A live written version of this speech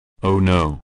Oh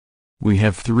no. We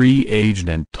have 3 aged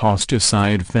and tossed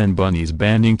aside Fenn Bunnies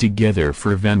banding together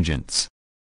for vengeance.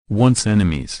 Once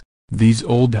enemies, these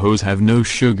old hoes have no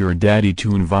sugar daddy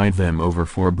to invite them over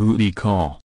for a booty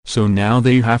call, so now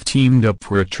they have teamed up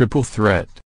for a triple threat.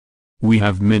 We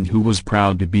have Mint, who was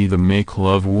proud to be the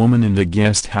make-love woman in the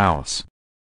guest house.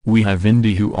 We have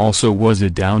INDY, who also was a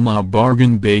downlaw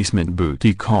bargain basement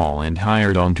booty call and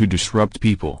hired on to disrupt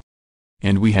people.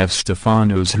 And we have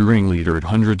Stefanos, who ringleadered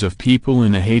hundreds of people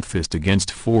in a hate fist against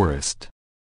Forrest.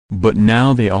 But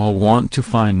now they all want to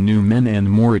find new men and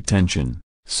more attention,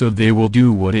 so they will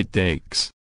do what it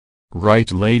takes.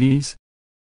 Right, ladies?